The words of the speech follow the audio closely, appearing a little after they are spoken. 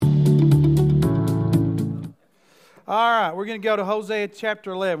All right, we're going to go to Hosea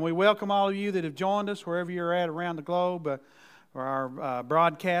chapter 11. We welcome all of you that have joined us wherever you're at around the globe for our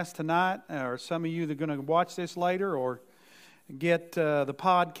broadcast tonight, or some of you that are going to watch this later or get the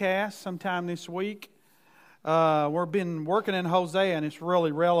podcast sometime this week. We've been working in Hosea, and it's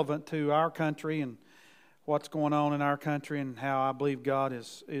really relevant to our country and what's going on in our country and how I believe God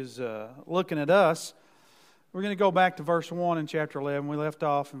is looking at us. We're going to go back to verse 1 in chapter 11. We left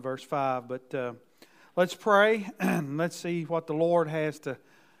off in verse 5, but let's pray and let's see what the Lord has to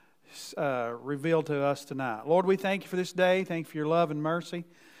reveal to us tonight. Lord, we thank you for this day. Thank you for your love and mercy.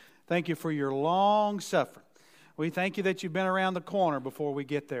 Thank you for your long suffering. We thank you that you've been around the corner before we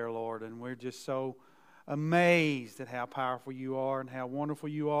get there, Lord, and we're just so amazed at how powerful you are and how wonderful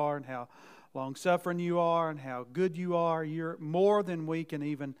you are and how long-suffering you are and how good you are. You're more than we can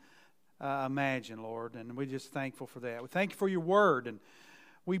even imagine, Lord, and we're just thankful for that. We thank you for your word, and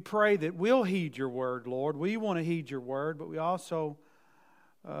we pray that we'll heed your word, Lord. We want to heed your word, but we also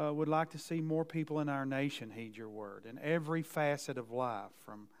would like to see more people in our nation heed your word in every facet of life,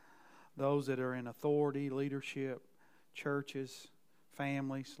 from those that are in authority, leadership, churches,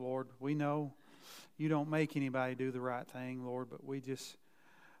 families, Lord. We know you don't make anybody do the right thing, Lord, but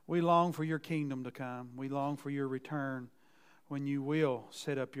we long for your kingdom to come. We long for your return when you will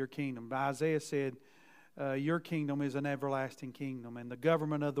set up your kingdom. Isaiah said, your kingdom is an everlasting kingdom, and the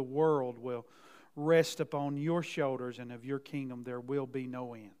government of the world will rest upon your shoulders, and of your kingdom there will be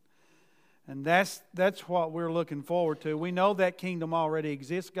no end. And that's what we're looking forward to. We know that kingdom already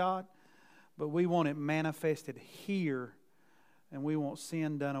exists, God, but we want it manifested here, and we want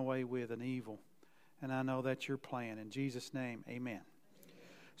sin done away with and evil. And I know that's your plan. In Jesus' name, amen.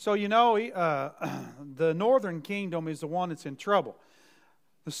 So, the northern kingdom is the one that's in trouble.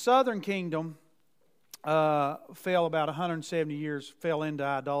 The southern kingdom fell about 170 years, fell into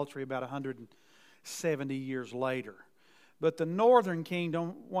idolatry about 170 years later. But the northern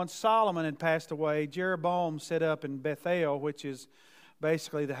kingdom, once Solomon had passed away, Jeroboam set up in Bethel, which is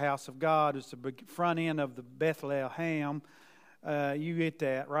basically the house of God. It's the front end of the Bethlehem. You get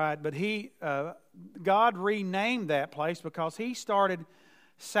that, right? But God renamed that place because he started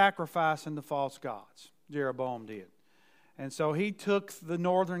sacrificing to false gods. Jeroboam did. And so he took the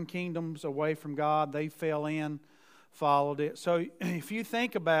northern kingdoms away from God. They fell in, followed it. So if you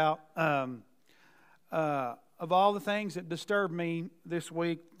think about, of all the things that disturbed me this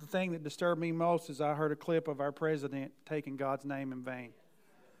week, the thing that disturbed me most is I heard a clip of our president taking God's name in vain.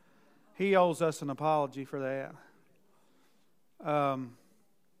 He owes us an apology for that.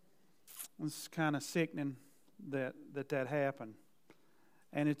 It's kind of sickening that happened.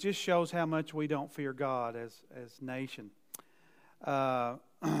 And it just shows how much we don't fear God as nation. I'm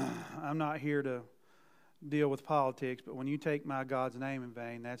not here to deal with politics, but when you take my God's name in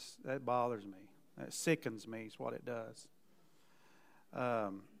vain, that bothers me. That sickens me is what it does.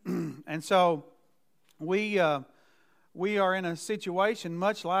 And so we are in a situation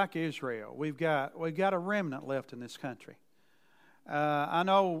much like Israel. We've got a remnant left in this country. I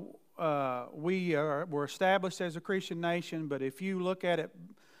know we're established as a Christian nation, but if you look at it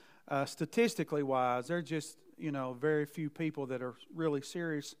statistically wise, there are just very few people that are really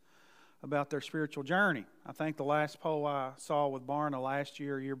serious about their spiritual journey. I think the last poll I saw with Barna last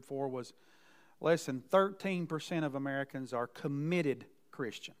year, year before, was less than 13% of Americans are committed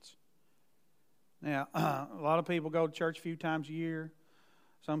Christians. Now, a lot of people go to church a few times a year.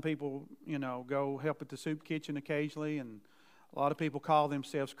 Some people, go help at the soup kitchen occasionally, and a lot of people call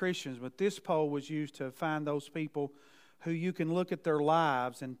themselves Christians. But this poll was used to find those people who you can look at their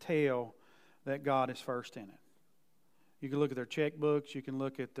lives and tell that God is first in it. You can look at their checkbooks. You can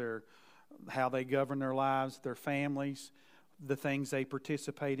look at how they govern their lives, their families, the things they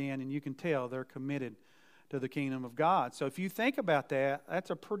participate in, and you can tell they're committed to the kingdom of God. So if you think about that,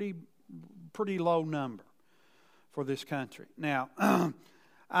 that's a pretty low number for this country. Now,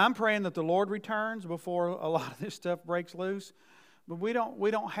 I'm praying that the Lord returns before a lot of this stuff breaks loose, but we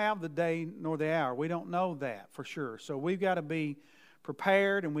don't have the day nor the hour. We don't know that for sure. So we've got to be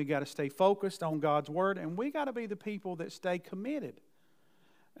prepared, and we got to stay focused on God's word, and we got to be the people that stay committed.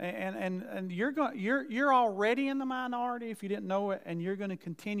 And you're already in the minority if you didn't know it, and you're going to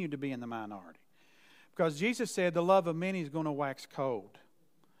continue to be in the minority, because Jesus said the love of many is going to wax cold,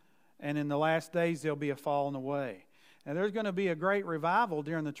 and in the last days there'll be a falling away. And there's going to be a great revival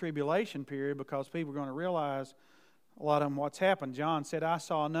during the tribulation period, because people are going to realize a lot of them what's happened. John said, I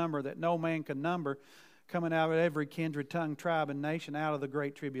saw a number that no man can number, coming out of every kindred, tongue, tribe, and nation out of the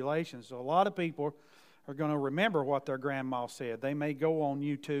great tribulation. So a lot of people are going to remember what their grandma said. They may go on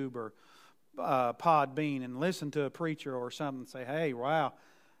YouTube or Podbean and listen to a preacher or something and say, hey, wow,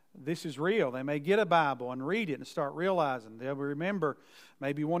 this is real. They may get a Bible and read it and start realizing. They'll remember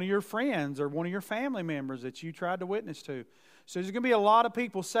maybe one of your friends or one of your family members that you tried to witness to. So there's going to be a lot of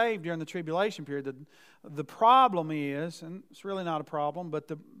people saved during the tribulation period. The problem is, and it's really not a problem,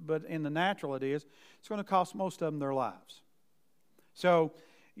 but in the natural it is, it's going to cost most of them their lives. So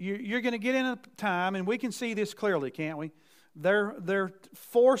you're going to get in a time, and we can see this clearly, can't we? They're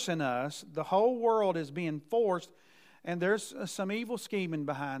forcing us. The whole world is being forced, and there's some evil scheming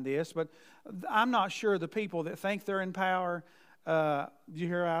behind this, but I'm not sure the people that think they're in power, did you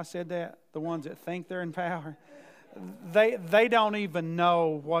hear how I said that? The ones that think they're in power, they don't even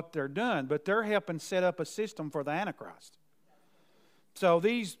know what they're doing, but they're helping set up a system for the Antichrist. So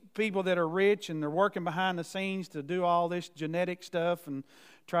these people that are rich and they're working behind the scenes to do all this genetic stuff and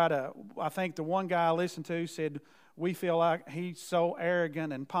I think the one guy I listened to said, we feel like he's so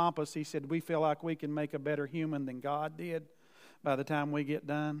arrogant and pompous, he said, we feel like we can make a better human than God did by the time we get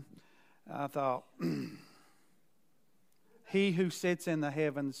done. I thought, he who sits in the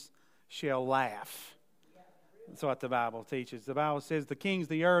heavens shall laugh. That's what the Bible teaches. The Bible says the kings of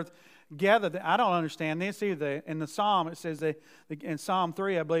the earth gather. I don't understand this either. In the Psalm, it says in Psalm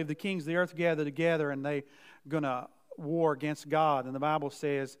 3, I believe, the kings of the earth gather together and they're going to war against God. And the Bible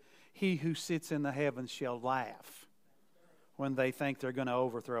says, he who sits in the heavens shall laugh when they think they're going to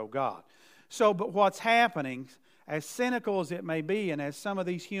overthrow God. So, but what's happening, as cynical as it may be, and as some of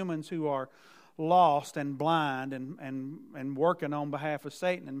these humans who are lost and blind and working on behalf of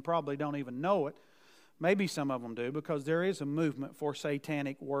Satan and probably don't even know it, maybe some of them do, because there is a movement for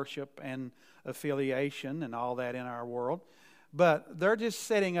satanic worship and affiliation and all that in our world. But they're just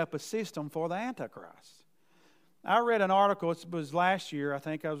setting up a system for the Antichrist. I read an article, it was last year, I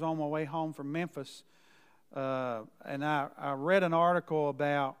think I was on my way home from Memphis, and I read an article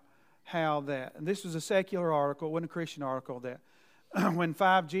about how that, and this was a secular article, it wasn't a Christian article, that when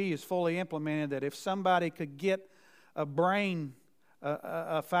 5G is fully implemented, that if somebody could get a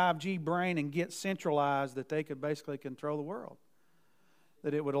 5G brain and get centralized, that they could basically control the world,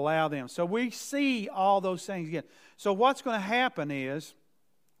 that it would allow them. So we see all those things again. So what's going to happen is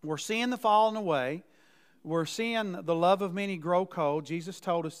we're seeing the falling away. We're seeing the love of many grow cold. Jesus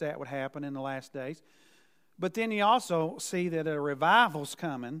told us that would happen in the last days. But then you also see that a revival's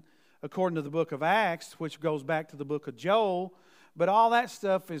coming, according to the book of Acts, which goes back to the book of Joel. But all that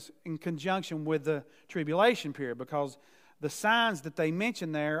stuff is in conjunction with the tribulation period, because the signs that they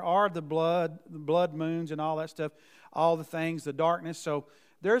mention there are the blood moons and all that stuff, all the things, the darkness. So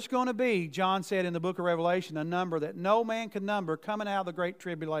there's going to be, John said in the book of Revelation, a number that no man can number coming out of the great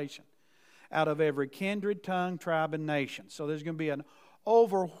tribulation, out of every kindred, tongue, tribe, and nation. So there's going to be an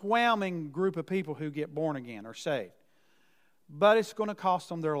overwhelming group of people who get born again or saved. But it's going to cost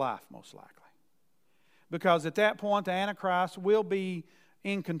them their life, most likely. Because at that point, the Antichrist will be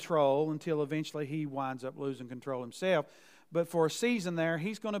in control until eventually he winds up losing control himself. But for a season there,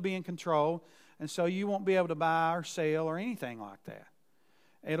 he's going to be in control, and so you won't be able to buy or sell or anything like that.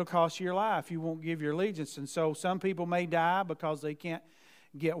 It'll cost you your life. You won't give your allegiance. And so some people may die because they can't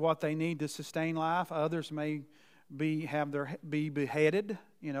get what they need to sustain life. Others may be beheaded.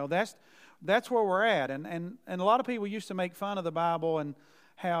 You know, that's where we're at. And a lot of people used to make fun of the Bible and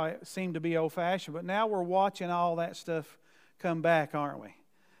how it seemed to be old-fashioned, but now we're watching all that stuff come back, aren't we?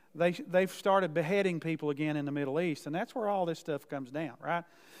 They've started beheading people again in the Middle East, and that's where all this stuff comes down, right?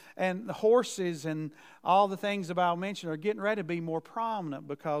 And the horses and all the things the Bible mentioned are getting ready to be more prominent,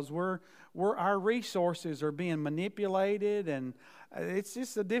 because our resources are being manipulated, and it's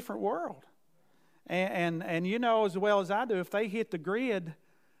just a different world. And you know as well as I do, if they hit the grid,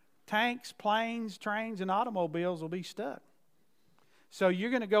 tanks, planes, trains, and automobiles will be stuck. So you're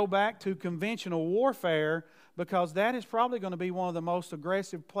going to go back to conventional warfare, because that is probably going to be one of the most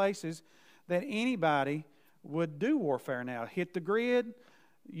aggressive places that anybody would do warfare now. Hit the grid,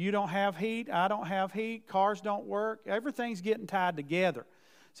 you don't have heat, I don't have heat, cars don't work, everything's getting tied together.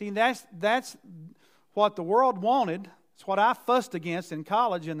 See, that's what the world wanted. It's what I fussed against in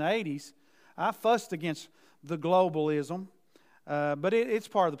college in the 80s. I fussed against the globalism, but it's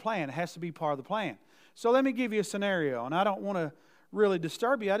part of the plan. It has to be part of the plan. So let me give you a scenario, and I don't want to really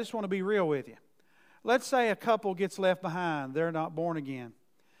disturb you. I just want to be real with you. Let's say a couple gets left behind. They're not born again.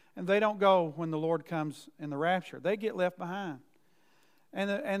 And they don't go when the Lord comes in the rapture. They get left behind.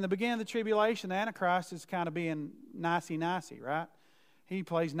 And the beginning of the tribulation, the Antichrist is kind of being nicey-nicey, right? He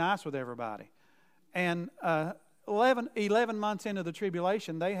plays nice with everybody. And 11 months into the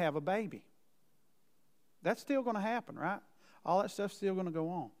tribulation, they have a baby. That's still going to happen, right? All that stuff's still going to go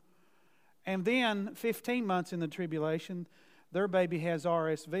on. And then 15 months in the tribulation, their baby has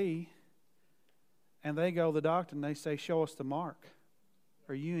RSV. And they go to the doctor and they say, show us the mark.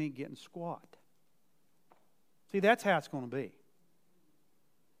 or you ain't getting squat. See, that's how it's going to be.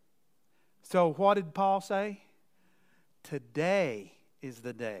 So what did Paul say? Today is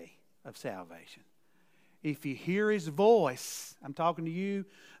the day of salvation. If you hear His voice, I'm talking to you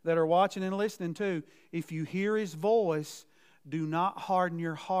that are watching and listening too. If you hear His voice, do not harden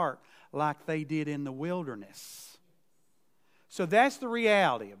your heart like they did in the wilderness. So that's the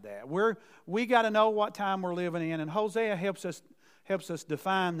reality of that. We got to know what time we're living in, and Hosea helps us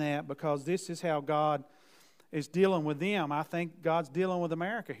define that, because this is how God is dealing with them. I think God's dealing with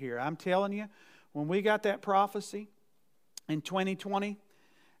America here. I'm telling you, when we got that prophecy in 2020,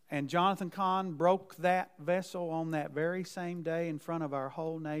 and Jonathan Cahn broke that vessel on that very same day in front of our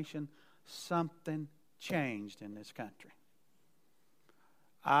whole nation, something changed in this country.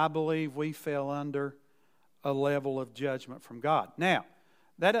 I believe we fell under a level of judgment from God. Now,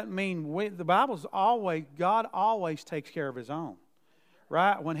 that doesn't mean the Bible's always, God always takes care of His own.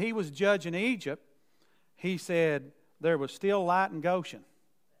 Right? When He was judging Egypt, He said there was still light in Goshen.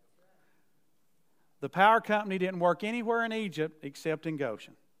 The power company didn't work anywhere in Egypt except in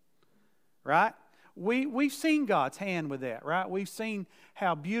Goshen. Right? We've seen God's hand with that, right? We've seen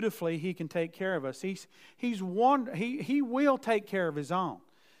how beautifully He can take care of us. He will take care of His own.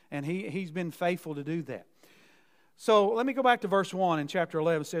 And He's been faithful to do that. So let me go back to verse 1 in chapter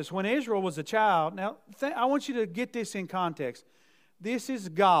 11. It says, when Israel was a child, now I want you to get this in context. This is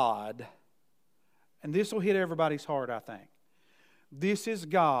God, and this will hit everybody's heart, I think. This is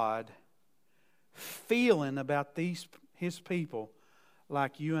God feeling about His people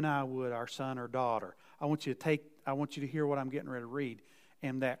like you and I would our son or daughter. I want you to hear what I'm getting ready to read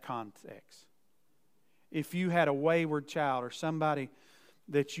in that context. If you had a wayward child or somebody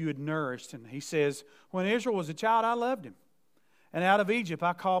that you had nourished, and He says, when Israel was a child, I loved him. And out of Egypt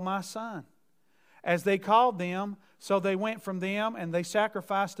I called my son. As they called them, so they went from them, and they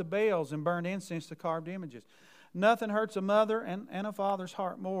sacrificed to Baals and burned incense to carved images. Nothing hurts a mother and a father's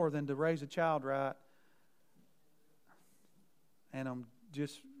heart more than to raise a child right and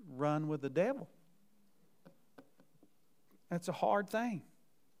just run with the devil. That's a hard thing.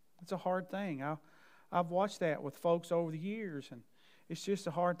 It's a hard thing. I've watched that with folks over the years, and it's just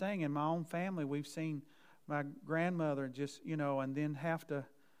a hard thing. In my own family, we've seen my grandmother just, and then have to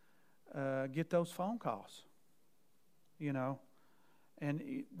get those phone calls,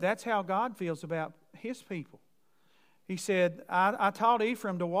 And that's how God feels about His people. He said, I taught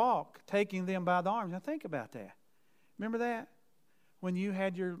Ephraim to walk, taking them by the arms. Now think about that. Remember that? When you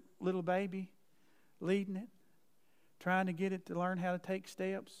had your little baby leading it, trying to get it to learn how to take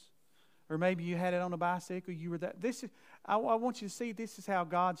steps. Or maybe you had it on a bicycle. You were that. I want you to see this is how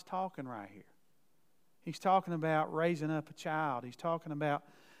God's talking right here. He's talking about raising up a child. He's talking about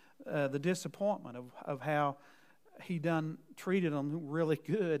the disappointment of how He treated them really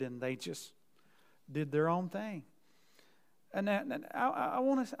good, and they just did their own thing. And I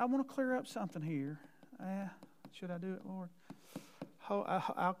want to clear up something here. Should I do it, Lord?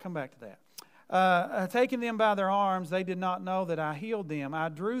 I'll come back to that. Taking them by their arms, they did not know that I healed them. I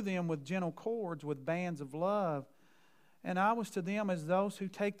drew them with gentle cords, with bands of love. And I was to them as those who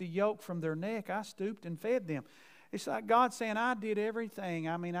take the yoke from their neck. I stooped and fed them. It's like God saying, I did everything.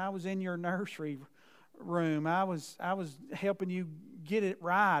 I mean, I was in your nursery room. I was helping you get it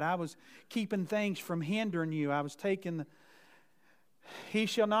right. I was keeping things from hindering you. I was taking He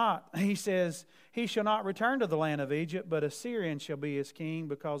says, he shall not return to the land of Egypt, but Assyrian shall be his king,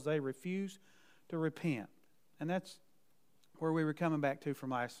 because they refuse to repent. And that's where we were coming back to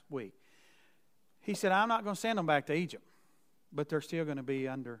from last week. He said, I'm not going to send them back to Egypt, but they're still going to be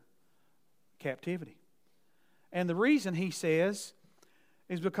under captivity. And the reason, he says,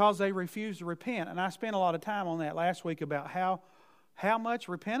 is because they refuse to repent. And I spent a lot of time on that last week about how much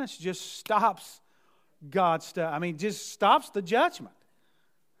repentance just stops God's stuff. I mean, just stops the judgment.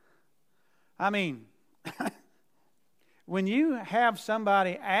 I mean, when you have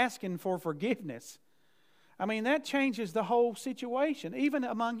somebody asking for forgiveness, I mean, that changes the whole situation, even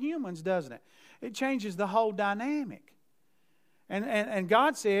among humans, doesn't it? It changes the whole dynamic. And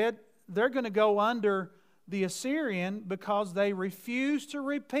God said they're going to go under the Assyrian because they refuse to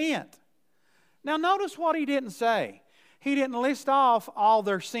repent. Now, notice what He didn't say. He didn't list off all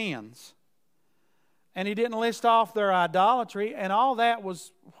their sins. And He didn't list off their idolatry, and all that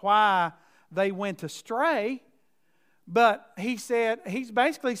was why they went astray. But He said, He's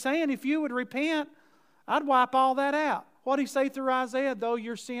basically saying, if you would repent, I'd wipe all that out. What did He say through Isaiah? Though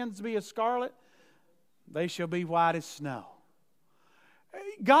your sins be as scarlet, they shall be white as snow.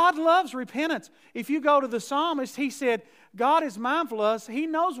 God loves repentance. If you go to the psalmist, he said, God is mindful of us. He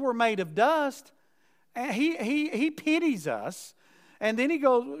knows we're made of dust. And He pities us. And then he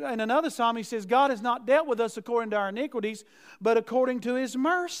goes, in another psalm, he says, God has not dealt with us according to our iniquities, but according to His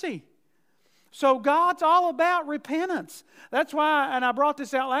mercy. So God's all about repentance. That's why, and I brought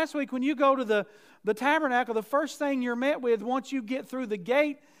this out last week, when you go to the tabernacle, the first thing you're met with once you get through the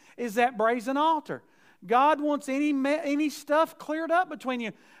gate is that brazen altar. God wants any stuff cleared up between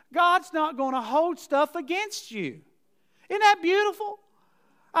you. God's not going to hold stuff against you. Isn't that beautiful?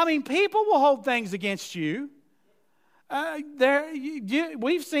 I mean, people will hold things against you.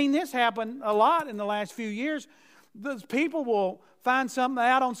 We've seen this happen a lot in the last few years. Those people will find something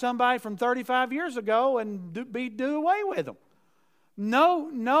out on somebody from 35 years ago and do away with them.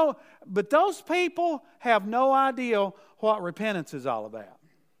 No, but those people have no idea what repentance is all about.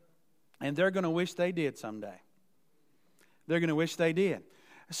 And they're going to wish they did someday. They're going to wish they did.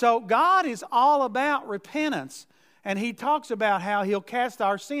 So God is all about repentance. And He talks about how He'll cast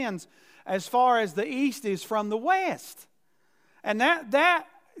our sins as far as the east is from the west. And that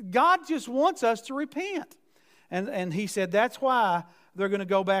God just wants us to repent. And He said that's why they're going to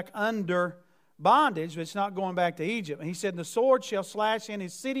go back under bondage, but it's not going back to Egypt. And He said, the sword shall slash in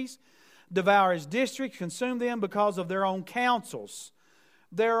His cities, devour His districts, consume them because of their own counsels.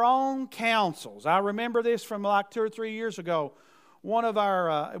 Their own counsels. I remember this from like 2 or 3 years ago. One of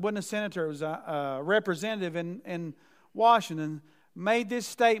our, it wasn't a senator, it was a representative in Washington, made this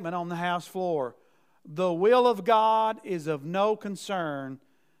statement on the House floor. The will of God is of no concern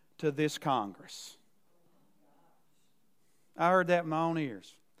to this Congress. I heard that in my own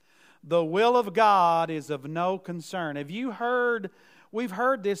ears. The will of God is of no concern. Have you heard, we've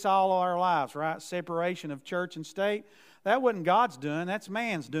heard this all our lives, right? Separation of church and state. That wasn't God's doing, that's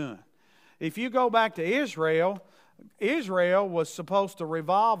man's doing. If you go back to Israel, Israel was supposed to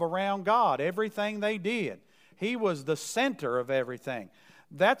revolve around God. Everything they did. He was the center of everything.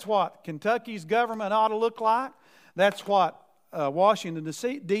 That's what Kentucky's government ought to look like. That's what Washington,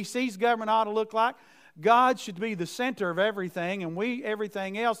 D.C.'s government ought to look like. God should be the center of everything, and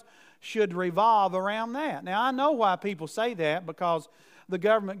everything else should revolve around that. Now, I know why people say that, because the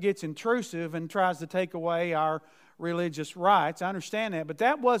government gets intrusive and tries to take away our religious rights. I understand that, but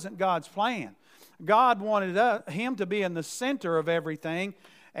that wasn't God's plan. God wanted Him to be in the center of everything,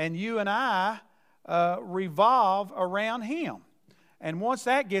 and you and I revolve around Him. And once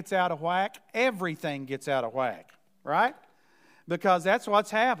that gets out of whack, everything gets out of whack, right? Because that's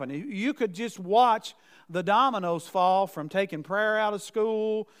what's happened. You could just watch the dominoes fall from taking prayer out of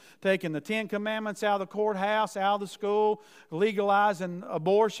school, taking the 10 Commandments out of the courthouse, out of the school, legalizing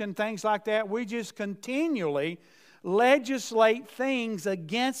abortion, things like that. We just continually legislate things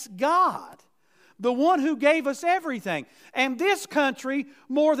against God, the one who gave us everything. And this country,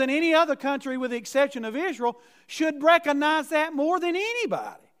 more than any other country with the exception of Israel, should recognize that more than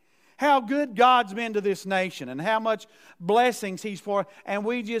anybody. How good God's been to this nation and how much blessings He's poured. And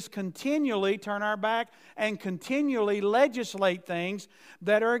we just continually turn our back and continually legislate things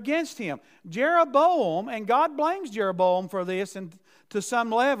that are against Him. Jeroboam, and God blames Jeroboam for this and to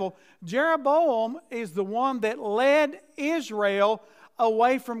some level, Jeroboam is the one that led Israel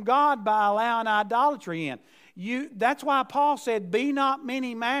away from God by allowing idolatry in. That's why Paul said, be not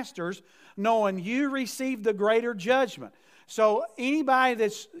many masters, knowing you receive the greater judgment. So anybody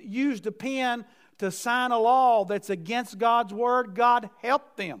that's used a pen to sign a law that's against God's word, God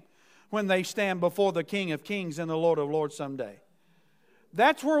help them when they stand before the King of Kings and the Lord of Lords someday.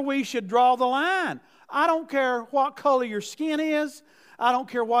 That's where we should draw the line. I don't care what color your skin is. I don't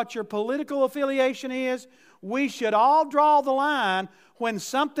care what your political affiliation is. We should all draw the line when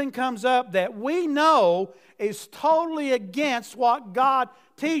something comes up that we know is totally against what God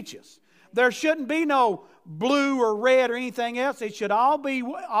teaches. There shouldn't be no blue or red or anything else. It should all be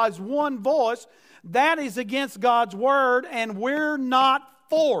as one voice. That is against God's word, and we're not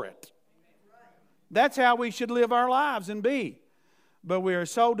for it. That's how we should live our lives and be. But we are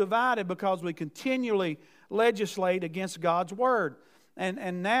so divided because we continually legislate against God's word.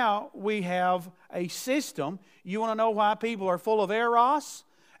 And now we have a system. You want to know why people are full of eros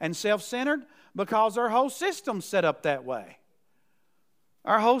and self-centered? Because our whole system's set up that way.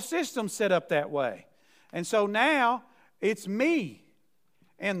 Our whole system's set up that way. And so now it's me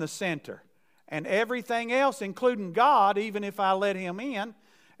in the center. And everything else, including God, even if I let Him in,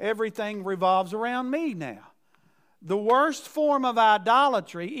 everything revolves around me now. The worst form of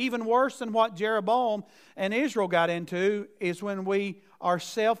idolatry, even worse than what Jeroboam and Israel got into, is when we are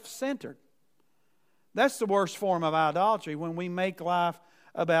self-centered. That's the worst form of idolatry, when we make life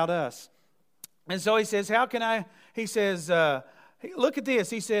about us. And so he says, look at this.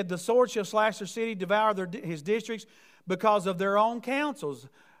 He said, the sword shall slash their city, devour his districts because of their own counsels.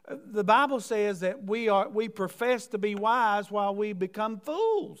 The Bible says that we profess to be wise while we become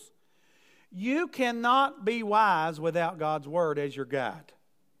fools. You cannot be wise without God's Word as your guide.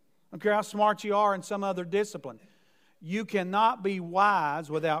 I don't care how smart you are in some other discipline. You cannot be wise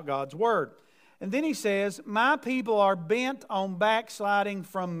without God's Word. And then he says, my people are bent on backsliding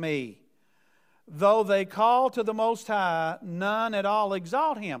from me. Though they call to the Most High, none at all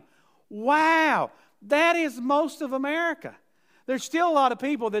exalt Him. Wow! That is most of America. There's still a lot of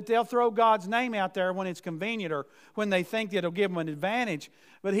people that they'll throw God's name out there when it's convenient or when they think it'll give them an advantage.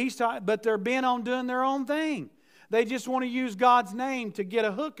 But they're bent on doing their own thing. They just want to use God's name to get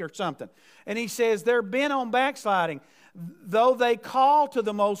a hook or something. And he says they're bent on backsliding. Though they call to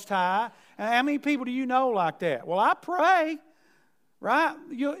the Most High. And how many people do you know like that? Well, I pray, right?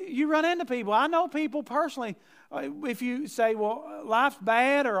 You run into people. I know people personally. If you say, well, life's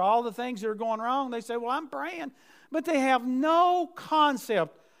bad or all the things that are going wrong, they say, well, I'm praying. But they have no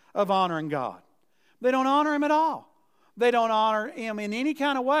concept of honoring God. They don't honor Him at all. They don't honor Him in any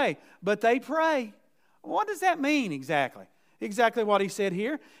kind of way. But they pray. What does that mean exactly? Exactly what he said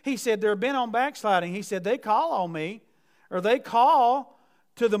here. He said they're bent on backsliding. He said they call on me, or they call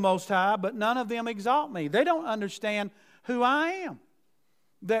to the Most High, but none of them exalt me. They don't understand who I am.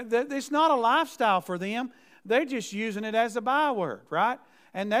 That it's not a lifestyle for them. They're just using it as a byword, right?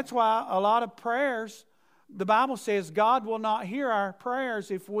 And that's why a lot of prayers, the Bible says God will not hear our prayers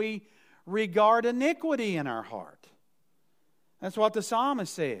if we regard iniquity in our heart. That's what the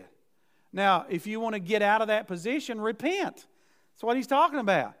psalmist said. Now, if you want to get out of that position, repent. That's what he's talking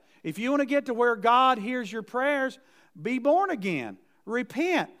about. If you want to get to where God hears your prayers, be born again.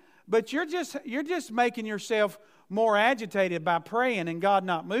 Repent. But you're just making yourself more agitated by praying and God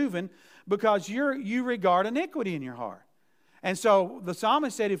not moving because you regard iniquity in your heart. And so the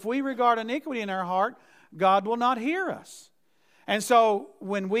psalmist said, if we regard iniquity in our heart, God will not hear us. And so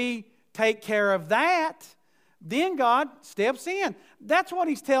when we take care of that, then God steps in. That's what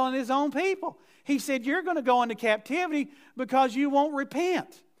He's telling His own people. He said, you're going to go into captivity because you won't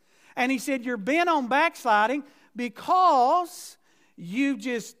repent. And He said, you're bent on backsliding because you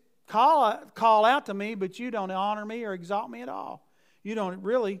just call out to me, but you don't honor me or exalt me at all. You don't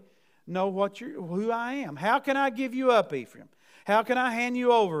really know who I am. How can I give you up, Ephraim? How can I hand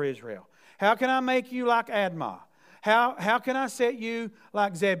you over, Israel? How can I make you like Admah? How can I set you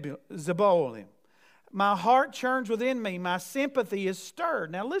like Zeboim? My heart churns within me. My sympathy is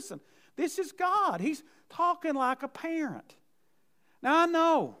stirred. Now listen, this is God. He's talking like a parent. Now I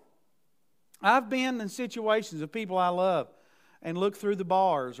know I've been in situations of people I love and look through the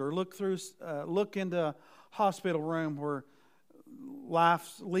bars or look into a hospital room where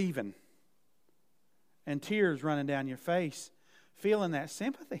life's leaving and tears running down your face, feeling that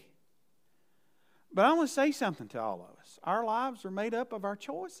sympathy. But I want to say something to all of us. Our lives are made up of our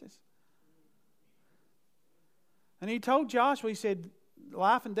choices. And He told Joshua, He said,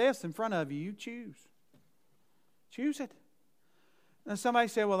 life and death's in front of you. You choose. Choose it. And somebody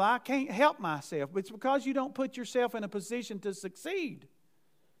said, well, I can't help myself. But it's because you don't put yourself in a position to succeed.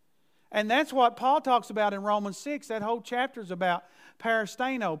 And that's what Paul talks about in Romans 6. That whole chapter is about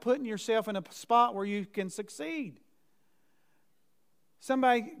parasteno, putting yourself in a spot where you can succeed.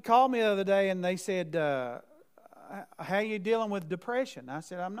 Somebody called me the other day and they said, how are you dealing with depression? I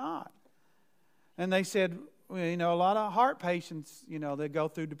said, I'm not. And they said, well, a lot of heart patients, they go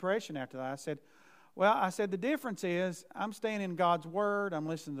through depression after that. I said, the difference is I'm staying in God's Word. I'm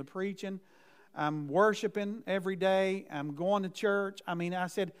listening to preaching. I'm worshiping every day. I'm going to church. I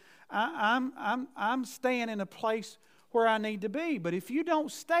said, I'm staying in a place where I need to be. But if you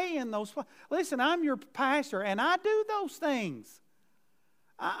don't stay in those, listen, I'm your pastor and I do those things.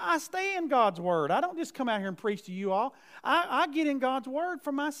 I stay in God's Word. I don't just come out here and preach to you all. I get in God's Word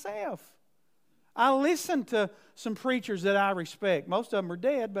for myself. I listen to some preachers that I respect. Most of them are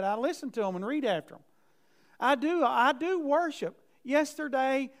dead, but I listen to them and read after them. I do worship.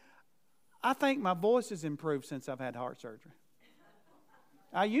 Yesterday, I think my voice has improved since I've had heart surgery.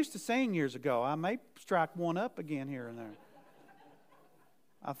 I used to sing years ago. I may strike one up again here and there.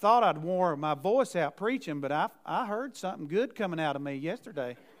 I thought I'd wore my voice out preaching, but I heard something good coming out of me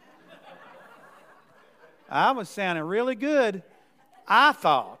yesterday. I was sounding really good, I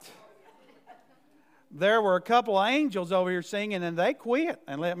thought. There were a couple of angels over here singing, and they quit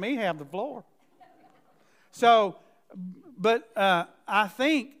and let me have the floor. So, but I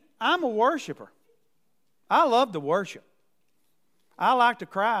think I'm a worshiper. I love to worship. I like to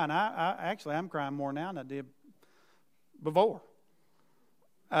cry, and I'm crying more now than I did before.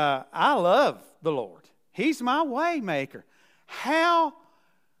 I love the Lord. He's my way maker. How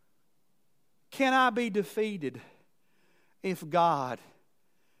can I be defeated if God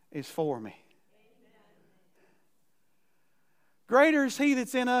is for me. Greater is He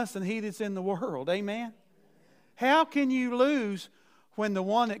that's in us than he that's in the world. Amen. How can you lose when the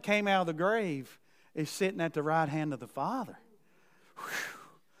one that came out of the grave is sitting at the right hand of the Father?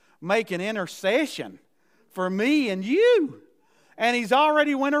 Making intercession for me and you. And He's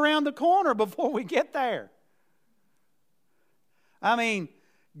already went around the corner before we get there. I mean,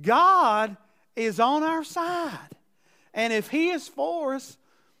 God is on our side. And if He is for us,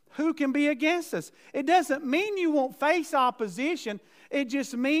 who can be against us? It doesn't mean you won't face opposition. It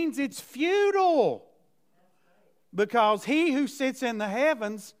just means it's futile. Because He who sits in the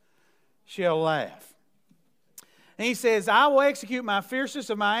heavens shall laugh. And He says, I will execute my fierceness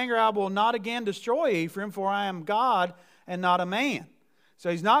of my anger. I will not again destroy Ephraim, for I am God and not a man.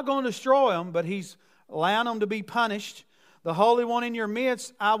 So He's not going to destroy them, but He's allowing them to be punished. The Holy One in your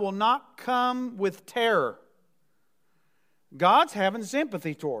midst, I will not come with terror. God's having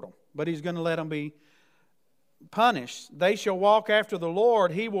sympathy toward them, but He's going to let them be punished. They shall walk after the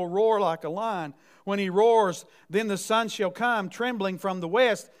Lord. He will roar like a lion. When He roars, then the sun shall come trembling from the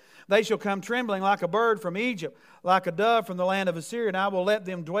west. They shall come trembling like a bird from Egypt, like a dove from the land of Assyria, and I will let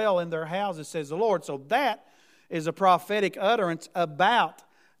them dwell in their houses, says the Lord. So that is a prophetic utterance about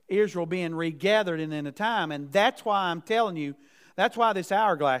Israel being regathered in a time. And that's why I'm telling you, that's why this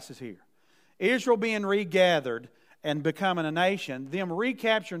hourglass is here. Israel being regathered and becoming a nation, them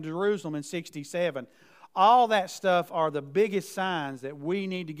recapturing Jerusalem in 67, all that stuff are the biggest signs that we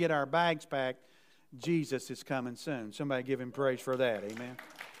need to get our bags packed. Jesus is coming soon. Somebody give Him praise for that. Amen.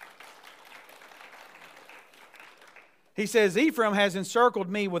 He says, Ephraim has encircled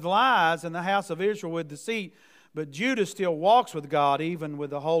me with lies, and the house of Israel with deceit. But Judah still walks with God, even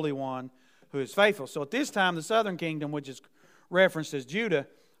with the Holy One who is faithful. So at this time, the southern kingdom, which is referenced as Judah,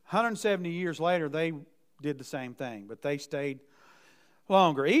 170 years later, they did the same thing, but they stayed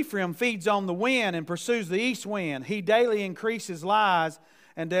longer. Ephraim feeds on the wind and pursues the east wind. He daily increases lies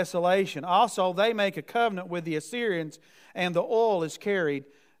and desolation. Also, they make a covenant with the Assyrians, and the oil is carried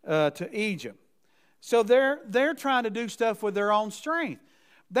to Egypt. So they're trying to do stuff with their own strength.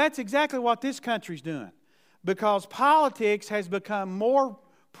 That's exactly what this country's doing, because politics has become more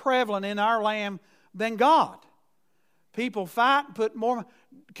prevalent in our land than God. People fight and put more.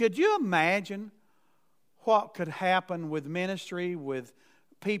 Could you imagine what could happen with ministry, with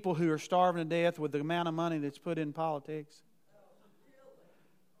people who are starving to death, with the amount of money that's put in politics?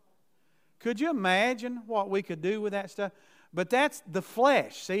 Could you imagine what we could do with that stuff? But that's the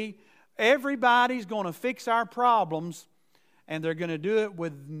flesh. See, everybody's going to fix our problems, and they're going to do it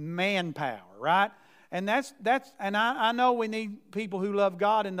with manpower, right? And I know we need people who love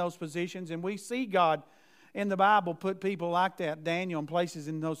God in those positions, and we see God in the Bible put people like that, Daniel, in places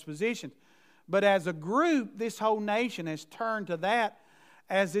in those positions. But as a group, this whole nation has turned to that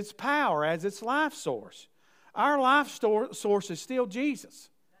as its power, as its life source. Our life source is still Jesus.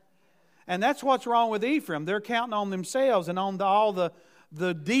 And that's what's wrong with Ephraim. They're counting on themselves and on all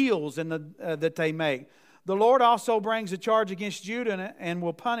the deals and that they make. The Lord also brings a charge against Judah and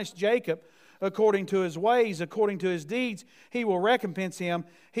will punish Jacob according to his ways, according to his deeds. He will recompense him.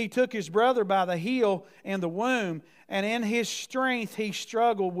 He took his brother by the heel and the womb, and in his strength he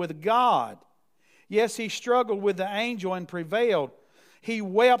struggled with God. Yes, he struggled with the angel and prevailed. He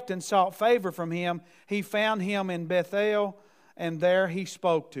wept and sought favor from him. He found him in Bethel, and there he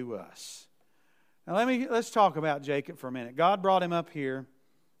spoke to us. Now let's talk about Jacob for a minute. God brought him up here,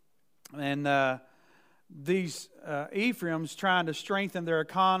 and these Ephraim's trying to strengthen their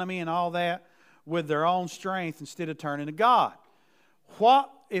economy and all that with their own strength instead of turning to God.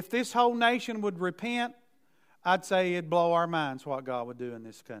 What if this whole nation would repent? I'd say it'd blow our minds what God would do in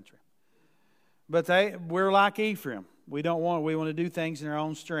this country. But we're like Ephraim. We want to do things in our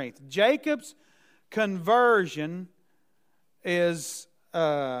own strength. Jacob's conversion is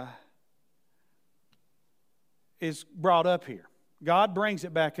brought up here. God brings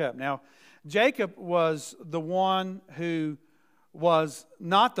it back up. Now, Jacob was the one who was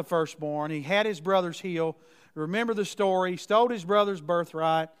not the firstborn. He had his brother's heel. Remember the story. He stole his brother's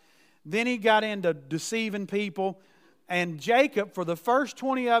birthright. Then he got into deceiving people. And Jacob, for the first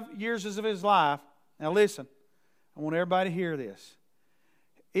 20 years of his life, now listen, I want everybody to hear this.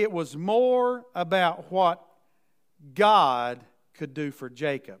 It was more about what God could do for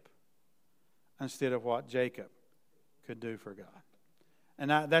Jacob instead of what Jacob could do for God. And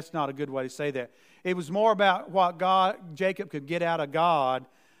that's not a good way to say that. It was more about what Jacob could get out of God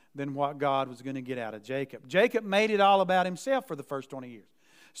than what God was going to get out of Jacob. Jacob made it all about himself for the first 20 years.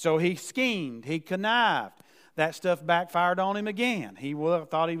 So he schemed, he connived. That stuff backfired on him again. He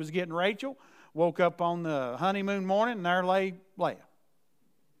thought he was getting Rachel, woke up on the honeymoon morning, and there lay Leah.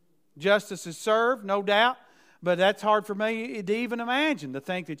 Justice is served, no doubt, but that's hard for me to even imagine, to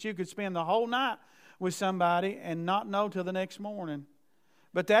think that you could spend the whole night with somebody and not know till the next morning.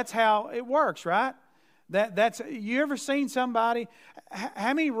 But that's how it works, right? You ever seen somebody,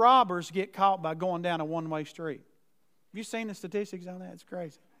 how many robbers get caught by going down a one-way street? Have you seen the statistics on that? It's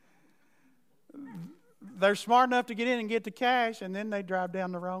crazy. They're smart enough to get in and get the cash, and then they drive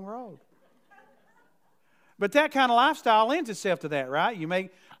down the wrong road. But that kind of lifestyle lends itself to that, right? You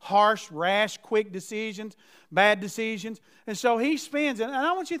make harsh, rash, quick decisions, bad decisions. And so he spends, and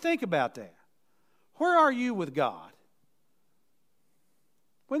I want you to think about that. Where are you with God?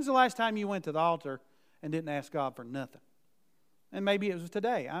 When's the last time you went to the altar and didn't ask God for nothing? And maybe it was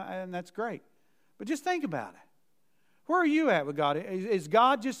today, and that's great. But just think about it. Where are you at with God? Is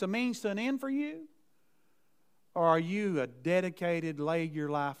God just a means to an end for you? Or are you a dedicated, lay your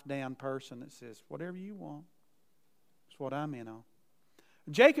life down person that says, whatever you want, that's what I'm in on?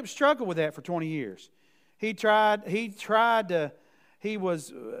 Jacob struggled with that for 20 years. He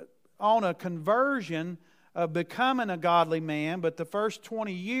was on a conversion of becoming a godly man, but the first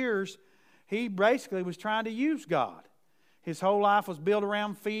 20 years, he basically was trying to use God. His whole life was built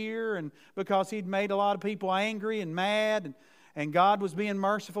around fear, and because he'd made a lot of people angry and mad, and God was being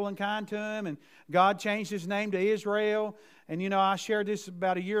merciful and kind to him, and God changed his name to Israel. And I shared this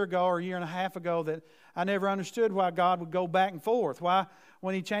about a year ago or a year and a half ago, that I never understood why God would go back and forth. Why,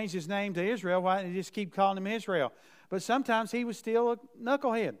 when he changed his name to Israel, why didn't he just keep calling him Israel? But sometimes he was still a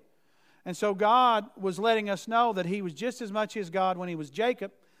knucklehead. And so God was letting us know that he was just as much his God when he was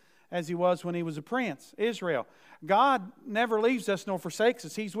Jacob as he was when he was a prince, Israel. God never leaves us nor forsakes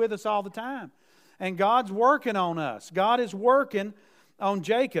us. He's with us all the time. And God's working on us. God is working on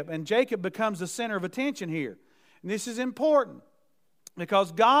Jacob. And Jacob becomes the center of attention here. And this is important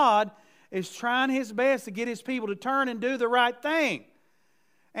because God is trying his best to get his people to turn and do the right thing.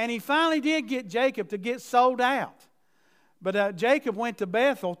 And he finally did get Jacob to get sold out. But Jacob went to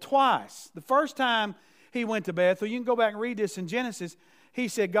Bethel twice. The first time he went to Bethel, you can go back and read this in Genesis. He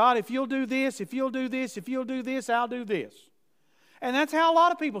said, God, if you'll do this, if you'll do this, if you'll do this, I'll do this. And that's how a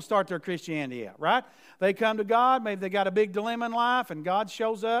lot of people start their Christianity out, right? They come to God, maybe they got a big dilemma in life, and God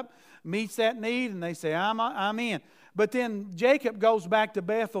shows up, meets that need, and they say, I'm in. But then Jacob goes back to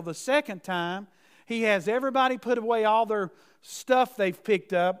Bethel the second time. He has everybody put away all their stuff they've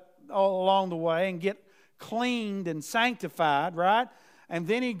picked up all along the way and get cleaned and sanctified, right? And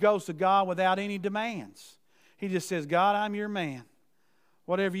then he goes to God without any demands. He just says, God, I'm your man.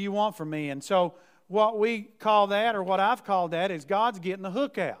 Whatever you want from me. And so what we call that, or what I've called that, is God's getting the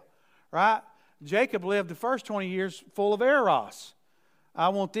hook out, right? Jacob lived the first 20 years full of eros. I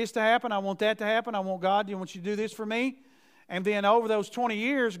want this to happen. I want that to happen. I want God, I want you to do this for me. And then over those 20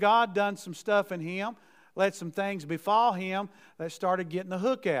 years, God done some stuff in him, let some things befall him that started getting the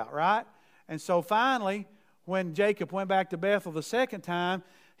hook out, right? And so finally, when Jacob went back to Bethel the second time,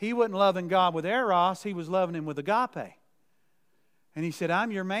 he wasn't loving God with eros, he was loving him with agape. And he said,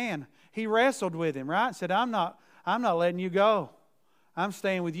 I'm your man. He wrestled with him, right? Said, I'm not letting you go. I'm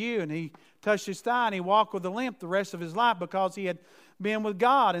staying with you. And he touched his thigh and he walked with a limp the rest of his life because he had been with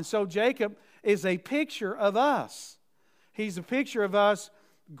God. And so Jacob is a picture of us. He's a picture of us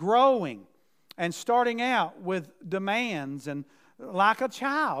growing and starting out with demands and like a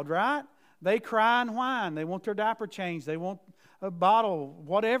child, right? They cry and whine. They want their diaper changed. They want a bottle,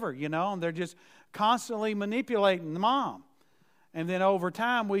 whatever, and they're just constantly manipulating the mom. And then over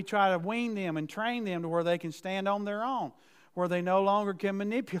time, we try to wean them and train them to where they can stand on their own, where they no longer can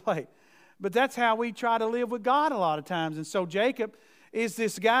manipulate. But that's how we try to live with God a lot of times. And so Jacob is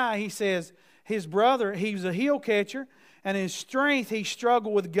this guy, he says, his brother, he was a heel catcher, and in strength he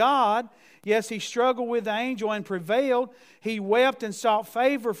struggled with God. Yes, he struggled with the angel and prevailed. He wept and sought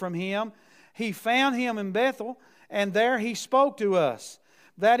favor from him. He found him in Bethel, and there he spoke to us.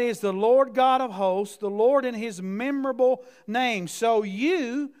 That is the Lord God of hosts, the Lord in his memorable name. So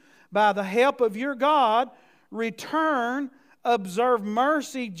you, by the help of your God, return, observe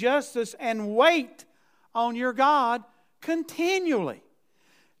mercy, justice, and wait on your God continually.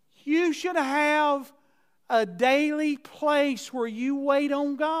 You should have a daily place where you wait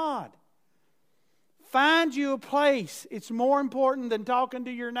on God. Find you a place. It's more important than talking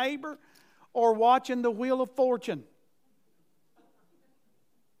to your neighbor or watching the Wheel of Fortune.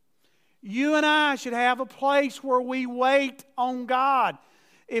 You and I should have a place where we wait on God.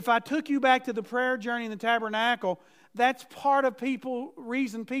 If I took you back to the prayer journey in the tabernacle, that's part of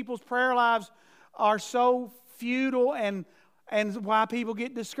reason people's prayer lives are so futile and why people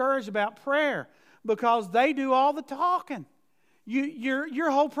get discouraged about prayer. Because they do all the talking.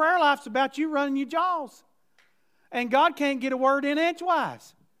 Your whole prayer life's about you running your jaws. And God can't get a word in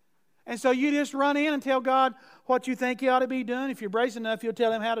edgewise. And so you just run in and tell God what you think He ought to be doing. If you're brazen enough, you'll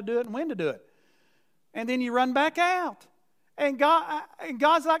tell Him how to do it and when to do it. And then you run back out. And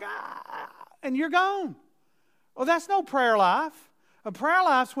God's like, and you're gone. Well, that's no prayer life. A prayer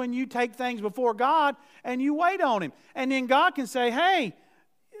life's when you take things before God and you wait on Him. And then God can say, hey,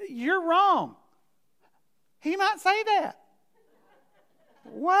 you're wrong. He might say that.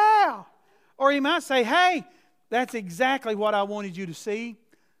 Wow. Or He might say, hey, that's exactly what I wanted you to see.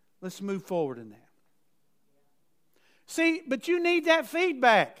 Let's move forward in that. See, but you need that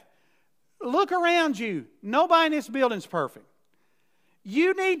feedback. Look around you. Nobody in this building's perfect.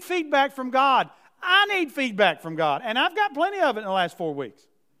 You need feedback from God. I need feedback from God. And I've got plenty of it in the last 4 weeks.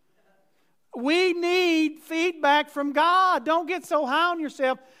 We need feedback from God. Don't get so high on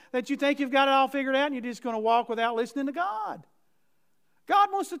yourself that you think you've got it all figured out and you're just going to walk without listening to God.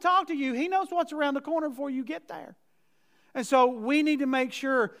 God wants to talk to you. He knows what's around the corner before you get there. And so we need to make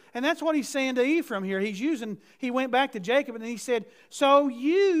sure, and that's what He's saying to Ephraim here. He went back to Jacob and He said, so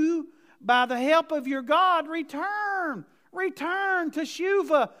you, by the help of your God, return. Return to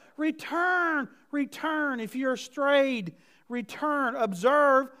Shuvah. Return. If you're strayed, return.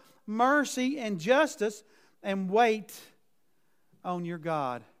 Observe mercy and justice and wait on your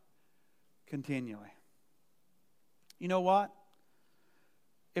God continually. You know what?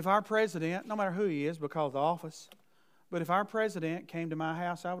 If our president, no matter who he is because of the office, but if our president came to my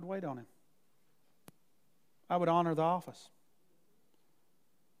house, I would wait on him. I would honor the office.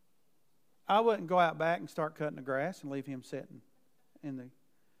 I wouldn't go out back and start cutting the grass and leave him sitting in the...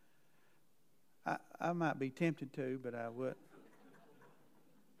 I might be tempted to, but I wouldn't.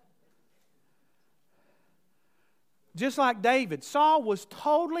 Just like David, Saul was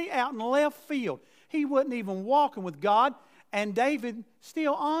totally out in left field. He wasn't even walking with God, and David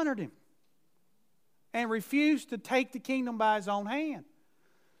still honored him and refused to take the kingdom by his own hand.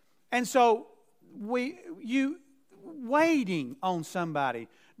 And so, waiting on somebody.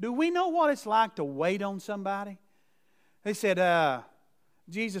 Do we know what it's like to wait on somebody? They said,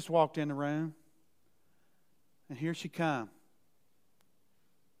 Jesus walked in the room, and here she come.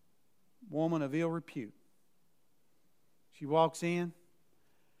 Woman of ill repute. She walks in,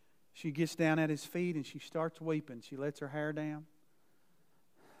 she gets down at His feet, and she starts weeping. She lets her hair down,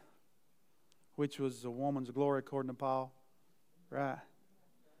 which was a woman's glory according to Paul. Right.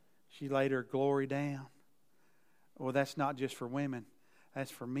 She laid her glory down. Well, that's not just for women.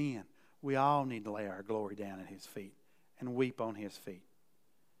 That's for men. We all need to lay our glory down at His feet and weep on His feet.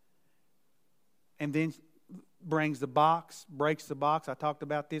 And then brings the box, breaks the box. I talked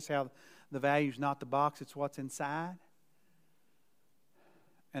about this, how the value is not the box, it's what's inside.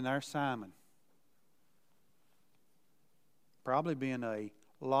 And there's Simon. Probably being a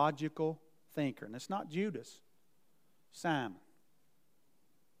logical thinker. And it's not Judas. Simon.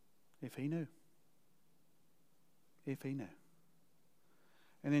 If he knew. If he knew.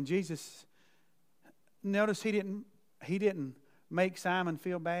 And then Jesus, notice he didn't make Simon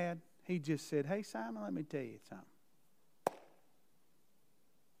feel bad. He just said, hey Simon, let me tell you something.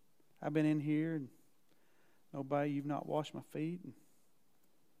 I've been in here and you've not washed my feet. And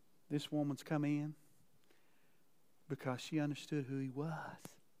this woman's come in because she understood who He was.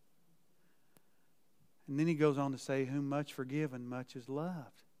 And then He goes on to say, whom much forgiven, much is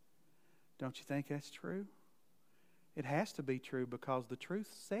loved. Don't you think that's true? It has to be true because the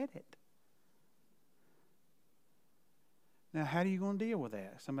truth said it. Now, how are you going to deal with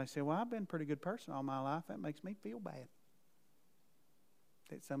that? Somebody say, well, I've been a pretty good person all my life. That makes me feel bad.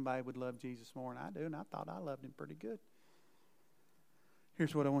 That somebody would love Jesus more than I do, and I thought I loved Him pretty good.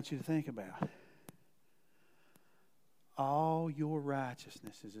 Here's what I want you to think about. All your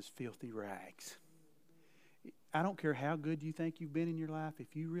righteousness is as filthy rags. I don't care how good you think you've been in your life.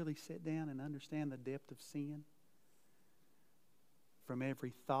 If you really sit down and understand the depth of sin, from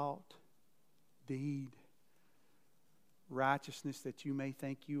every thought, deed, righteousness that you may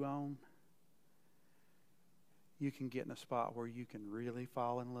think you own, you can get in a spot where you can really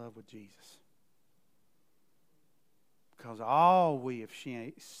fall in love with Jesus. Because all we have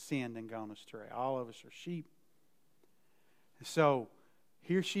sinned and gone astray. All of us are sheep. And so,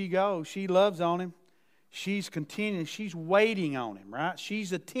 here she goes. She loves on Him. She's continuing. She's waiting on Him, right?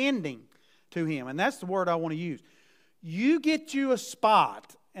 She's attending to Him. And that's the word I want to use. You get you a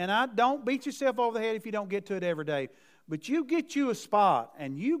spot. And don't beat yourself over the head if you don't get to it every day. But you get you a spot.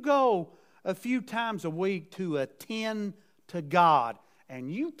 And you go a few times a week to attend to God.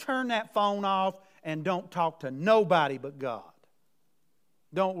 And you turn that phone off and don't talk to nobody but God.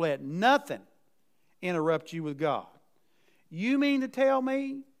 Don't let nothing interrupt you with God. You mean to tell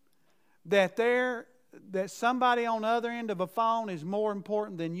me that there that somebody on the other end of a phone is more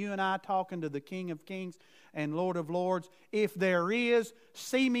important than you and I talking to the King of Kings and Lord of Lords? If there is,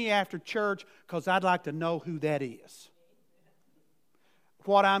 see me after church, because I'd like to know who that is.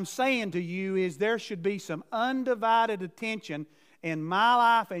 What I'm saying to you is there should be some undivided attention in my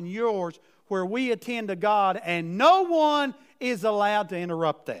life and yours where we attend to God, and no one is allowed to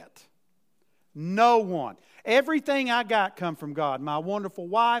interrupt that. No one. Everything I got come from God. My wonderful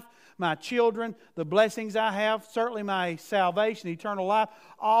wife, my children, the blessings I have, certainly my salvation, eternal life,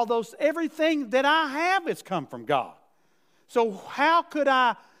 all those, everything that I have has come from God. So how could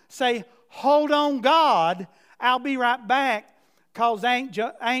I say, hold on, God, I'll be right back, because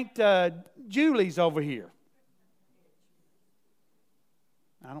Aunt Julie's over here.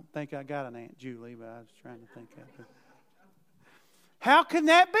 I don't think I got an Aunt Julie, but I was trying to think of it. How can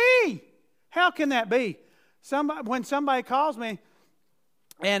that be? How can that be? When somebody calls me,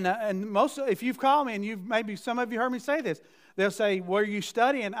 and if you've called me, and maybe some of you heard me say this, they'll say, "Were you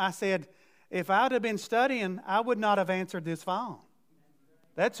studying?" I said, if I would have been studying, I would not have answered this phone.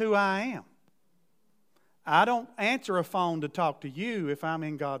 That's who I am. I don't answer a phone to talk to you if I'm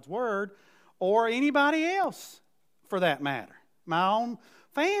in God's Word, or anybody else for that matter. My own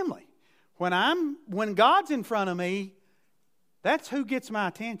family. When God's in front of me, that's who gets my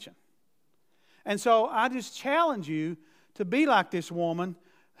attention. And so I just challenge you to be like this woman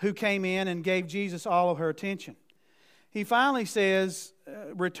who came in and gave Jesus all of her attention. He finally says,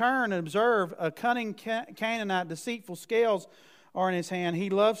 return and observe, a cunning Canaanite, deceitful scales are in his hand. He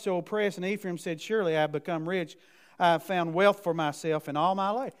loves to oppress. And Ephraim said, surely I have become rich. I have found wealth for myself in all my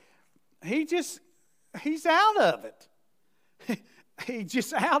life. He's out of it. He's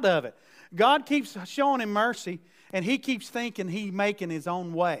just out of it. God keeps showing him mercy, and he keeps thinking he's making his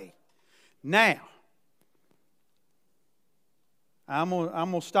own way. Now, I'm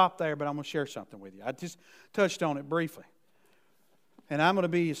going to stop there, but I'm going to share something with you. I just touched on it briefly. And I'm going to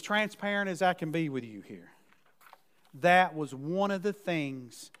be as transparent as I can be with you here. That was one of the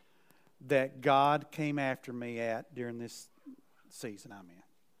things that God came after me at during this season I'm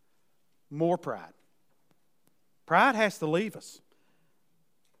in. More pride. Pride has to leave us.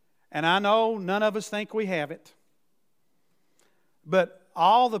 And I know none of us think we have it. But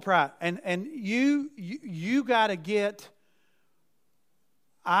all the pride. And you got to get...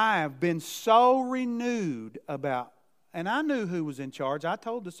 I have been so renewed about... And I knew who was in charge. I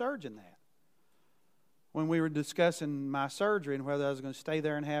told the surgeon that. When we were discussing my surgery and whether I was going to stay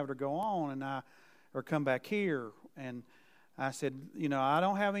there and have it or go on or come back here. And I said, I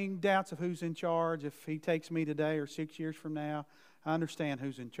don't have any doubts of who's in charge. If he takes me today or 6 years from now, I understand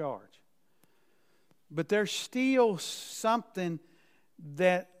who's in charge. But there's still something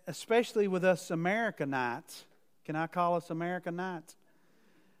that, especially with us Americanites, can I call us Americanites?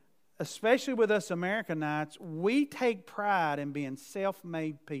 Especially with us Americanites, we take pride in being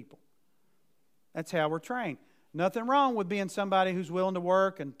self-made people. That's how we're trained. Nothing wrong with being somebody who's willing to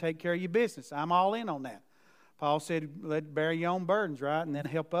work and take care of your business. I'm all in on that. Paul said, bear your own burdens, right? And then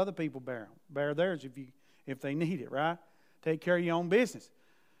help other people bear theirs if they need it, right? Take care of your own business.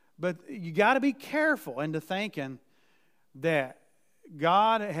 But you got to be careful into thinking that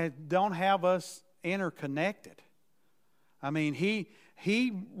God don't have us interconnected. I mean, He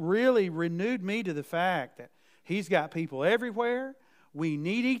really renewed me to the fact that He's got people everywhere. We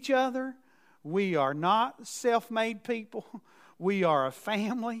need each other. We are not self-made people. We are a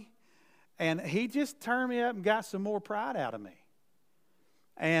family. And He just turned me up and got some more pride out of me.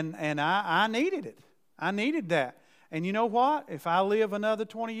 And I needed it. I needed that. And you know what? If I live another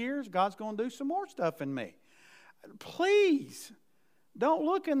 20 years, God's going to do some more stuff in me. Please, don't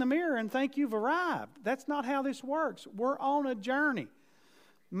look in the mirror and think you've arrived. That's not how this works. We're on a journey.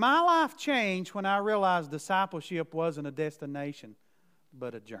 My life changed when I realized discipleship wasn't a destination,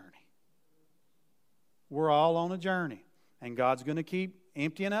 but a journey. We're all on a journey, and God's going to keep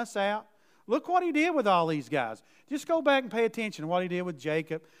emptying us out. Look what He did with all these guys. Just go back and pay attention to what He did with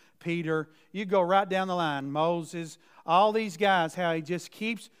Jacob, Peter. You go right down the line, Moses, all these guys, how He just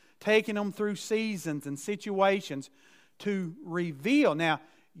keeps taking them through seasons and situations to reveal. Now,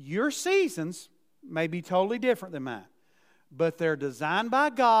 your seasons may be totally different than mine, but they're designed by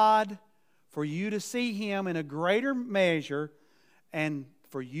God for you to see Him in a greater measure and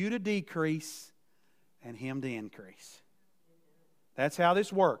for you to decrease and Him to increase. That's how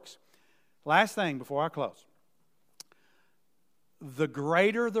this works. Last thing before I close. The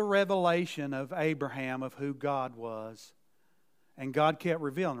greater the revelation of Abraham of who God was, and God kept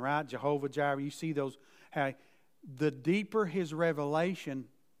revealing, right? Jehovah Jireh, you see those, how the deeper his revelation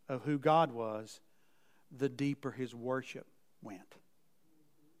of who God was, the deeper his worship went.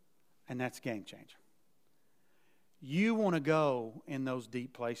 And that's a game changer. You want to go in those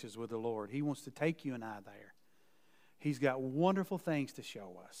deep places with the Lord. He wants to take you and I there. He's got wonderful things to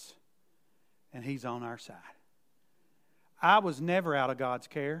show us. And He's on our side. I was never out of God's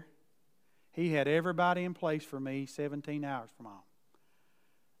care. He had everybody in place for me 17 hours from home.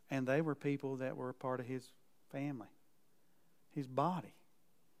 And they were people that were a part of His family, His body.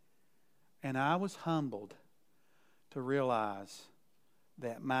 And I was humbled to realize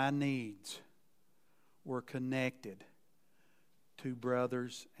that my needs were connected to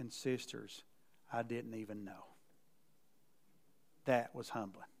brothers and sisters I didn't even know. That was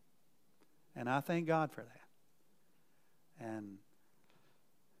humbling. And I thank God for that. And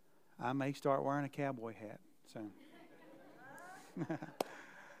I may start wearing a cowboy hat soon.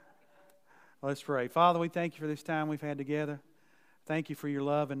 Let's pray. Father, we thank You for this time we've had together. Thank You for Your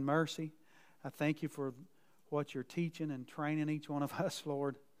love and mercy. I thank You for what You're teaching and training each one of us,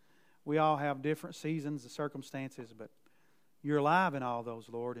 Lord. We all have different seasons and circumstances, but You're alive in all those,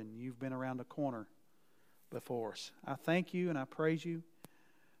 Lord, and You've been around the corner before us. I thank You and I praise You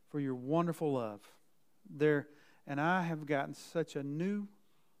for Your wonderful love. And I have gotten such a new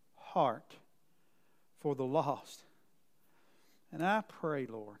heart for the lost. And I pray,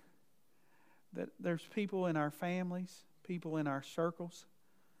 Lord, that there's people in our families, people in our circles,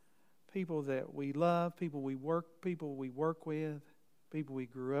 people that we love, people we work with, people we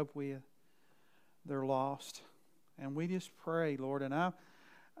grew up with. They're lost. And we just pray, Lord, and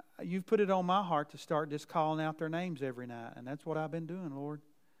You've put it on my heart to start just calling out their names every night. And that's what I've been doing, Lord.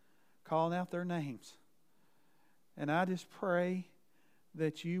 Calling out their names. And I just pray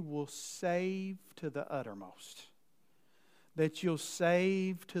that You will save to the uttermost. That You'll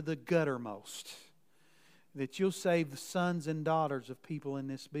save to the guttermost. That You'll save the sons and daughters of people in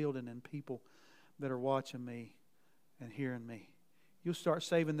this building and people that are watching me and hearing me. You'll start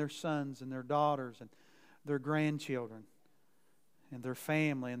saving their sons and their daughters and their grandchildren and their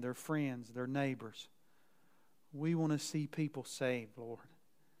family and their friends, their neighbors. We want to see people saved, Lord.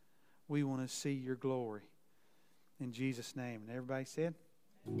 We want to see Your glory. In Jesus' name. And everybody said?